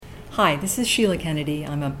Hi, this is Sheila Kennedy.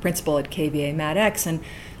 I'm a principal at KVA MadX, and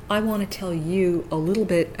I want to tell you a little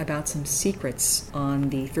bit about some secrets on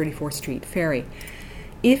the 34th Street ferry.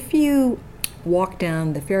 If you walk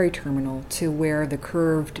down the ferry terminal to where the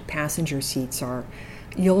curved passenger seats are,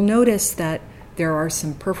 you'll notice that there are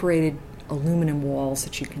some perforated aluminum walls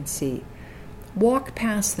that you can see. Walk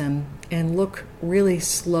past them and look really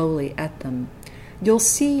slowly at them. You'll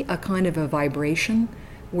see a kind of a vibration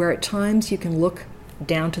where at times you can look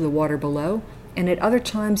down to the water below, and at other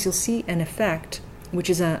times you'll see an effect, which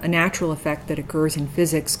is a natural effect that occurs in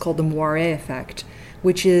physics called the moire effect,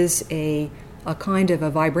 which is a kind of a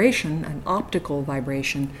vibration, an optical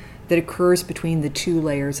vibration, that occurs between the two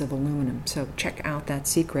layers of aluminum. So check out that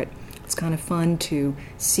secret. It's kind of fun to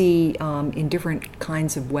see in different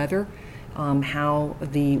kinds of weather how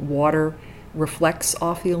the water reflects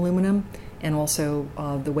off the aluminum, and also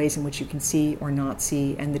the ways in which you can see or not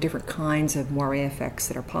see, and the different kinds of moire effects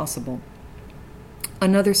that are possible.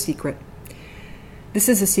 Another secret. This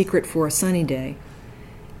is a secret for a sunny day.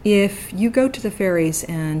 If you go to the ferries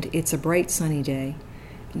and it's a bright sunny day,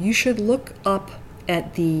 you should look up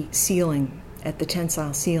at the ceiling, at the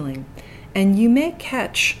tensile ceiling, and you may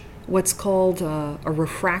catch what's called a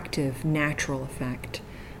refractive natural effect,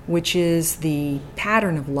 which is the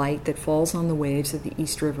pattern of light that falls on the waves of the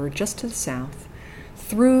East River just to the south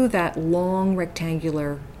through that long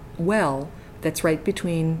rectangular well that's right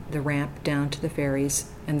between the ramp down to the ferries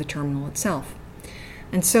and the terminal itself.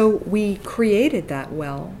 And so we created that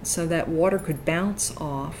well so that water could bounce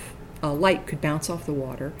off, light could bounce off the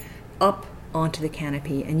water up onto the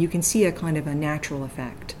canopy, and you can see a kind of a natural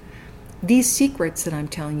effect. These secrets that I'm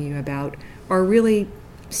telling you about are really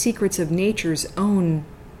secrets of nature's own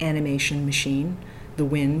animation machine, the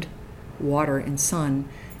wind, water, and sun,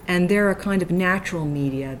 and they're a kind of natural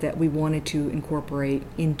media that we wanted to incorporate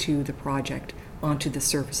into the project, onto the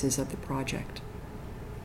surfaces of the project.